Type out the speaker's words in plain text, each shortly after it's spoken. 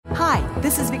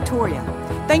this is Victoria.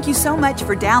 Thank you so much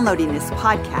for downloading this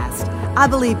podcast. I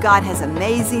believe God has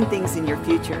amazing things in your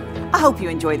future. I hope you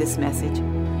enjoy this message.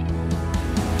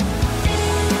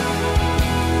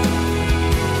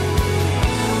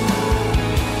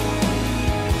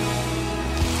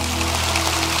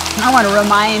 I want to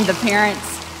remind the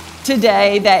parents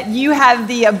today that you have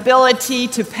the ability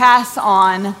to pass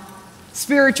on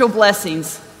spiritual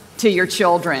blessings to your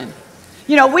children.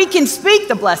 You know, we can speak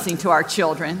the blessing to our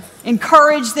children,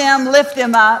 encourage them, lift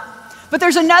them up, but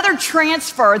there's another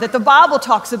transfer that the Bible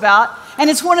talks about, and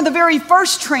it's one of the very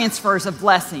first transfers of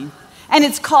blessing, and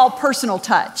it's called personal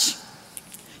touch.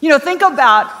 You know, think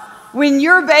about when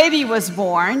your baby was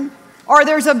born, or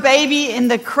there's a baby in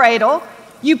the cradle,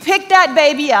 you pick that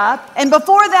baby up, and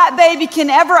before that baby can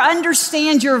ever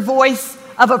understand your voice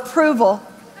of approval,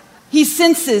 he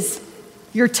senses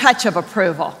your touch of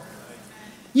approval.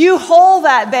 You hold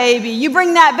that baby, you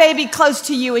bring that baby close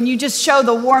to you, and you just show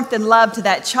the warmth and love to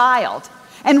that child.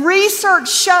 And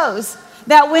research shows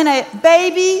that when a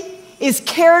baby is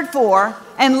cared for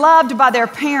and loved by their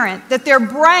parent, that their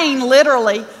brain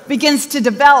literally begins to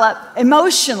develop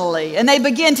emotionally, and they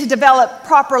begin to develop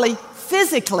properly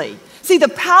physically. See, the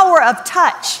power of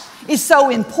touch is so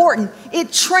important.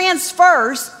 It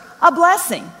transfers a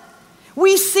blessing.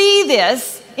 We see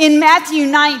this in Matthew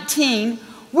 19,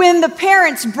 when the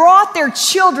parents brought their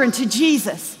children to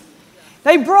Jesus.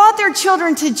 They brought their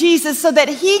children to Jesus so that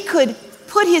he could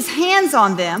put his hands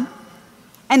on them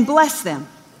and bless them.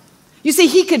 You see,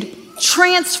 he could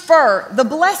transfer the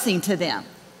blessing to them.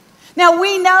 Now,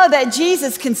 we know that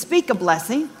Jesus can speak a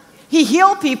blessing. He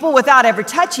healed people without ever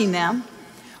touching them.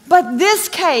 But this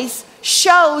case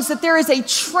shows that there is a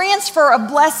transfer of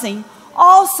blessing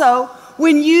also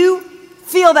when you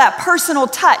feel that personal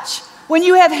touch, when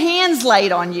you have hands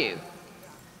laid on you.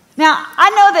 Now, I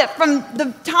know that from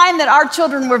the time that our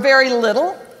children were very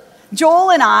little,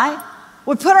 Joel and I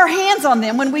would put our hands on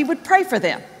them when we would pray for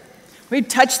them. We'd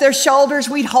touch their shoulders,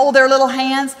 we'd hold their little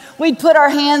hands, we'd put our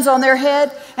hands on their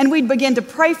head, and we'd begin to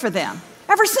pray for them.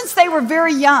 Ever since they were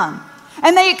very young.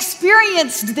 And they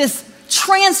experienced this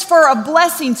transfer of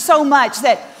blessing so much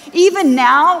that even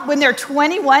now, when they're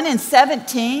 21 and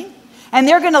 17, and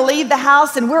they're going to leave the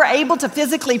house and we're able to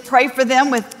physically pray for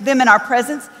them with them in our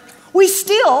presence, we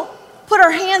still put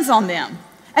our hands on them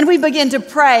and we begin to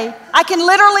pray. I can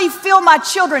literally feel my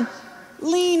children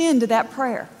lean into that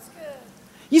prayer.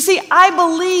 You see, I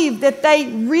believe that they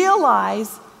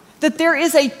realize that there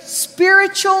is a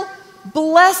spiritual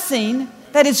blessing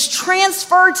that is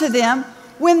transferred to them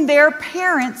when their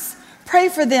parents pray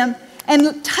for them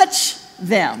and touch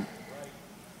them.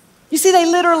 You see, they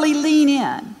literally lean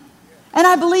in. And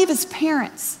I believe as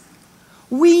parents,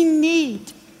 we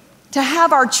need to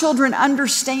have our children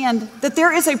understand that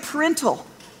there is a parental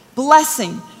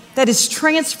blessing that is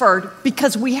transferred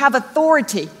because we have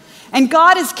authority. And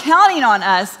God is counting on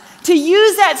us to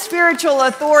use that spiritual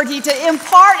authority to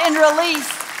impart and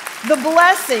release the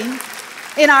blessing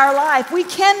in our life. We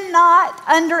cannot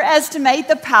underestimate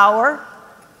the power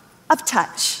of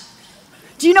touch.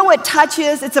 Do you know what touch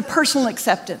is? It's a personal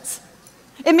acceptance.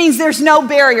 It means there's no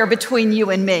barrier between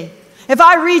you and me. If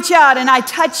I reach out and I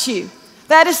touch you,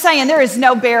 that is saying there is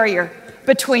no barrier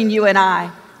between you and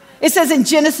I. It says in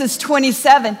Genesis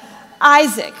 27,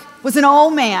 Isaac was an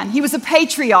old man. He was a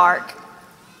patriarch.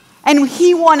 And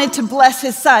he wanted to bless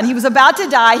his son. He was about to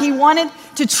die. He wanted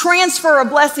to transfer a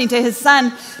blessing to his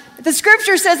son. The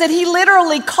scripture says that he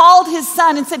literally called his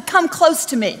son and said, "Come close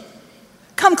to me.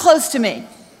 Come close to me."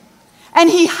 And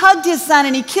he hugged his son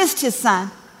and he kissed his son.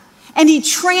 And he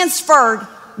transferred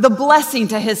the blessing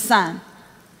to his son.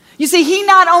 You see, he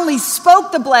not only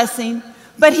spoke the blessing,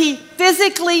 but he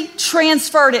physically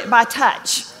transferred it by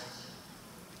touch.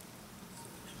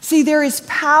 See, there is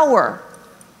power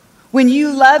when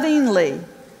you lovingly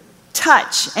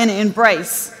touch and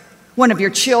embrace one of your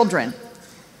children.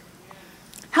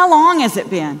 How long has it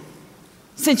been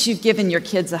since you've given your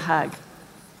kids a hug?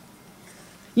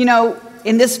 You know,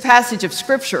 in this passage of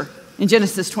scripture, in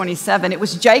Genesis 27, it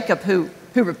was Jacob who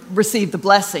received the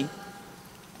blessing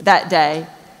that day.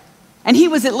 And he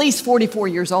was at least 44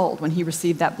 years old when he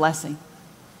received that blessing.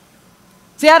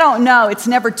 See, I don't know. It's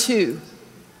never too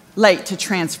late to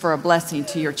transfer a blessing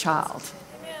to your child.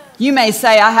 You may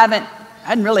say, I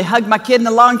hadn't really hugged my kid in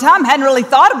a long time, hadn't really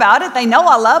thought about it. They know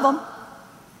I love them.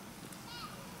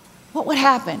 What would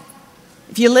happen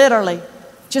if you literally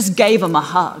just gave them a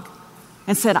hug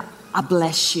and said, I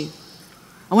bless you?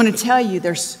 I want to tell you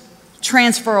there's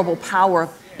transferable power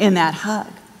in that hug.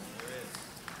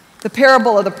 The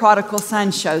parable of the prodigal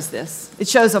son shows this. It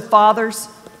shows a father's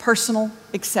personal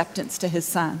acceptance to his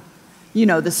son. You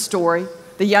know the story.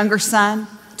 the younger son,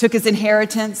 took his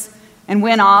inheritance and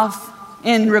went off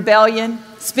in rebellion,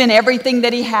 spent everything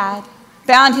that he had,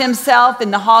 found himself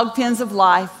in the hog pens of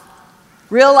life,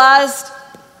 realized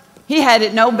he had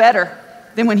it no better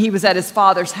than when he was at his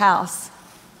father's house.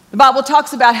 The Bible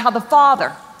talks about how the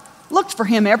father looked for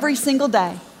him every single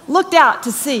day, looked out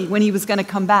to see when he was going to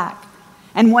come back.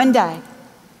 And one day,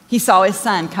 he saw his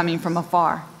son coming from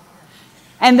afar.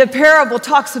 And the parable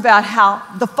talks about how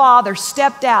the father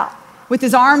stepped out with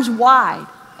his arms wide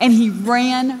and he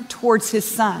ran towards his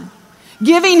son,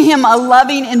 giving him a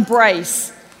loving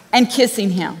embrace and kissing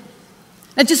him.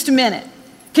 Now, just a minute.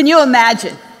 Can you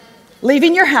imagine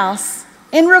leaving your house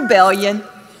in rebellion,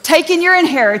 taking your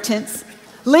inheritance,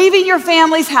 leaving your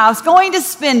family's house, going to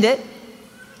spend it?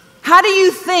 How do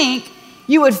you think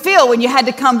you would feel when you had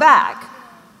to come back?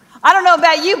 I don't know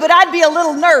about you, but I'd be a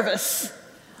little nervous.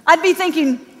 I'd be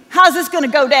thinking, how's this going to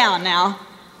go down now?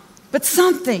 But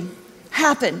something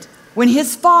happened when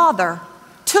his father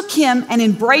took him and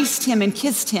embraced him and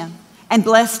kissed him and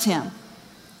blessed him.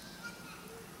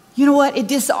 You know what? It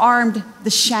disarmed the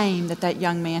shame that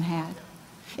young man had.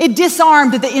 It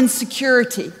disarmed the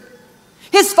insecurity.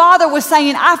 His father was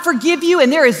saying, I forgive you,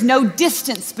 and there is no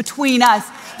distance between us.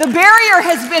 The barrier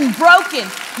has been broken.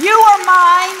 You are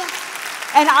mine,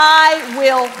 and I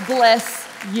will bless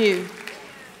you.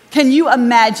 Can you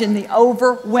imagine the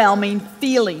overwhelming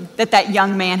feeling that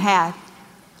young man had?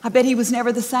 I bet he was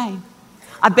never the same.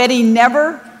 I bet he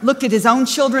never looked at his own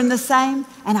children the same,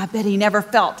 and I bet he never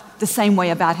felt the same way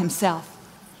about himself.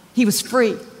 He was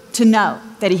free to know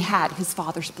that he had his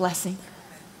father's blessing.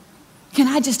 Can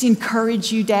I just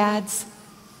encourage you, dads?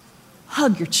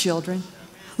 Hug your children.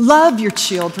 Love your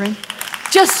children.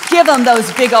 Just give them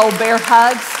those big old bear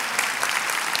hugs.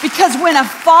 Because when a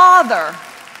father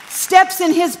steps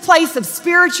in his place of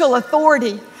spiritual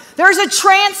authority, there's a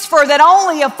transfer that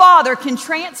only a father can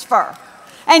transfer.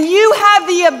 And you have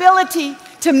the ability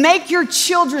to make your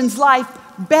children's life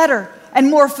better and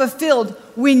more fulfilled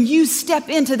when you step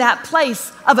into that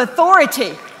place of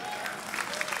authority.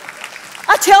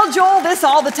 I tell Joel this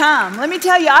all the time. Let me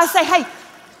tell you, I say, hey,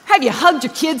 have you hugged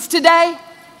your kids today?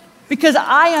 Because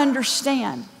I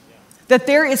understand that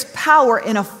there is power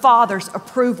in a father's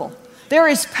approval. There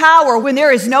is power when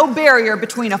there is no barrier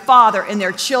between a father and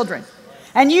their children.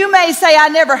 And you may say, I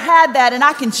never had that, and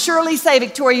I can surely say,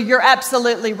 Victoria, you're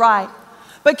absolutely right.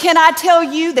 But can I tell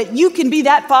you that you can be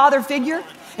that father figure?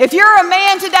 If you're a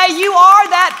man today, you are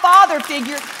that father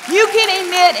figure. You can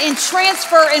emit and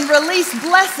transfer and release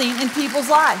blessing in people's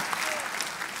lives.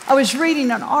 I was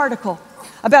reading an article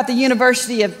about the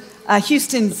University of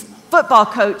Houston's football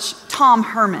coach, Tom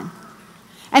Herman.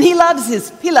 And he loves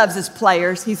his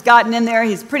players. He's gotten in there.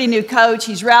 He's a pretty new coach.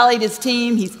 He's rallied his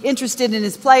team. He's interested in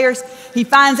his players. He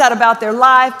finds out about their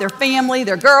life, their family,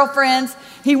 their girlfriends.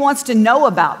 He wants to know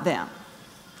about them.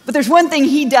 But there's one thing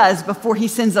he does before he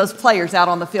sends those players out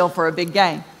on the field for a big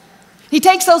game. He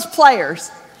takes those players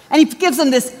and he gives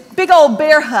them this big old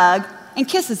bear hug and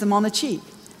kisses them on the cheek.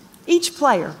 Each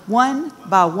player, one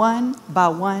by one by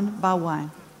one by one.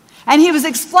 And he was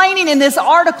explaining in this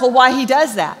article why he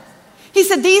does that. He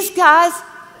said, these guys,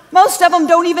 most of them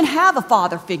don't even have a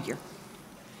father figure.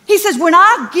 He says, when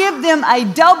I give them a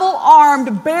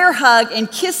double-armed bear hug and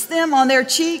kiss them on their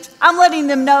cheeks, I'm letting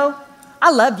them know,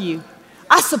 I love you.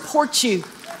 I support you.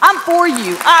 I'm for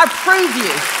you. I approve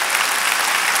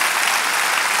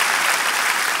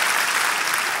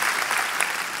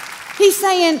you. He's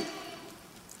saying,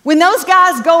 when those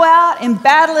guys go out and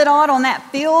battle it out on that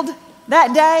field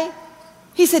that day,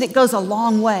 he said it goes a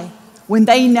long way when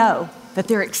they know that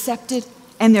they're accepted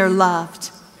and they're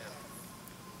loved.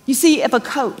 You see, if a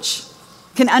coach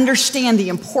can understand the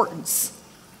importance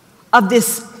of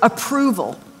this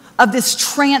approval, of this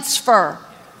transfer,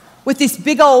 with this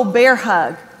big old bear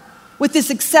hug, with this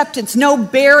acceptance, no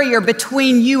barrier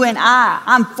between you and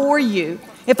I'm for you.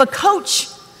 If a coach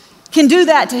can do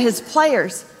that to his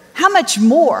players, how much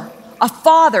more a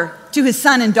father to his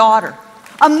son and daughter,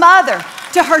 a mother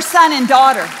to her son and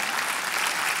daughter.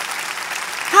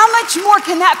 How much more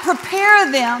can that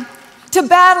prepare them to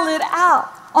battle it out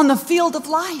on the field of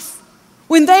life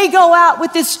when they go out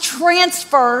with this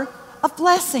transfer of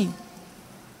blessing?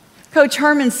 Coach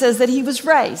Herman says that he was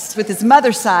raised with his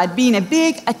mother's side being a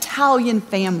big Italian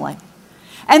family.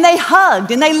 And they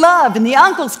hugged and they loved and the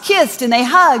uncles kissed and they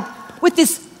hugged with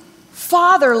this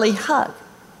fatherly hug.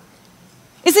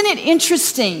 Isn't it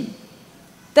interesting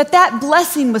that that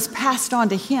blessing was passed on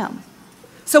to him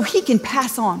so he can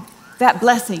pass on that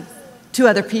blessing to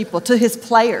other people, to his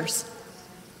players?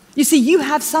 You see, you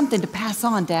have something to pass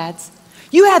on, dads.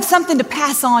 You have something to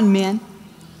pass on, men.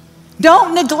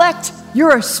 Don't neglect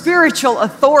your spiritual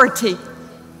authority,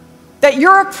 that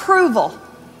your approval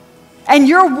and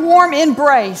your warm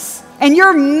embrace and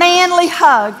your manly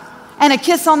hug and a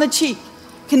kiss on the cheek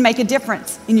can make a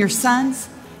difference in your son's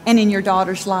and in your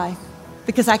daughter's life.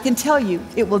 Because I can tell you,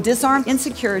 it will disarm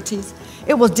insecurities,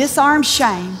 it will disarm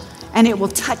shame, and it will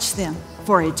touch them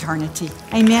for eternity.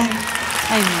 Amen.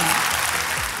 Amen.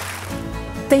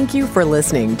 Thank you for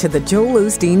listening to the Joel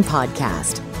Osteen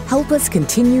Podcast. Help us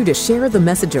continue to share the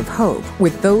message of hope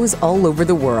with those all over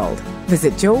the world.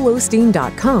 Visit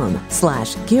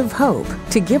joelosteen.com/give hope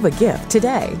to give a gift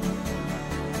today.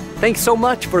 Thanks so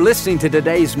much for listening to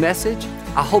today's message.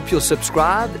 I hope you'll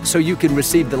subscribe so you can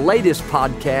receive the latest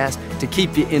podcast to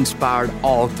keep you inspired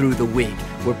all through the week.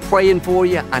 We're praying for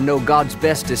you. I know God's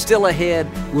best is still ahead.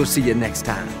 We'll see you next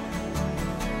time.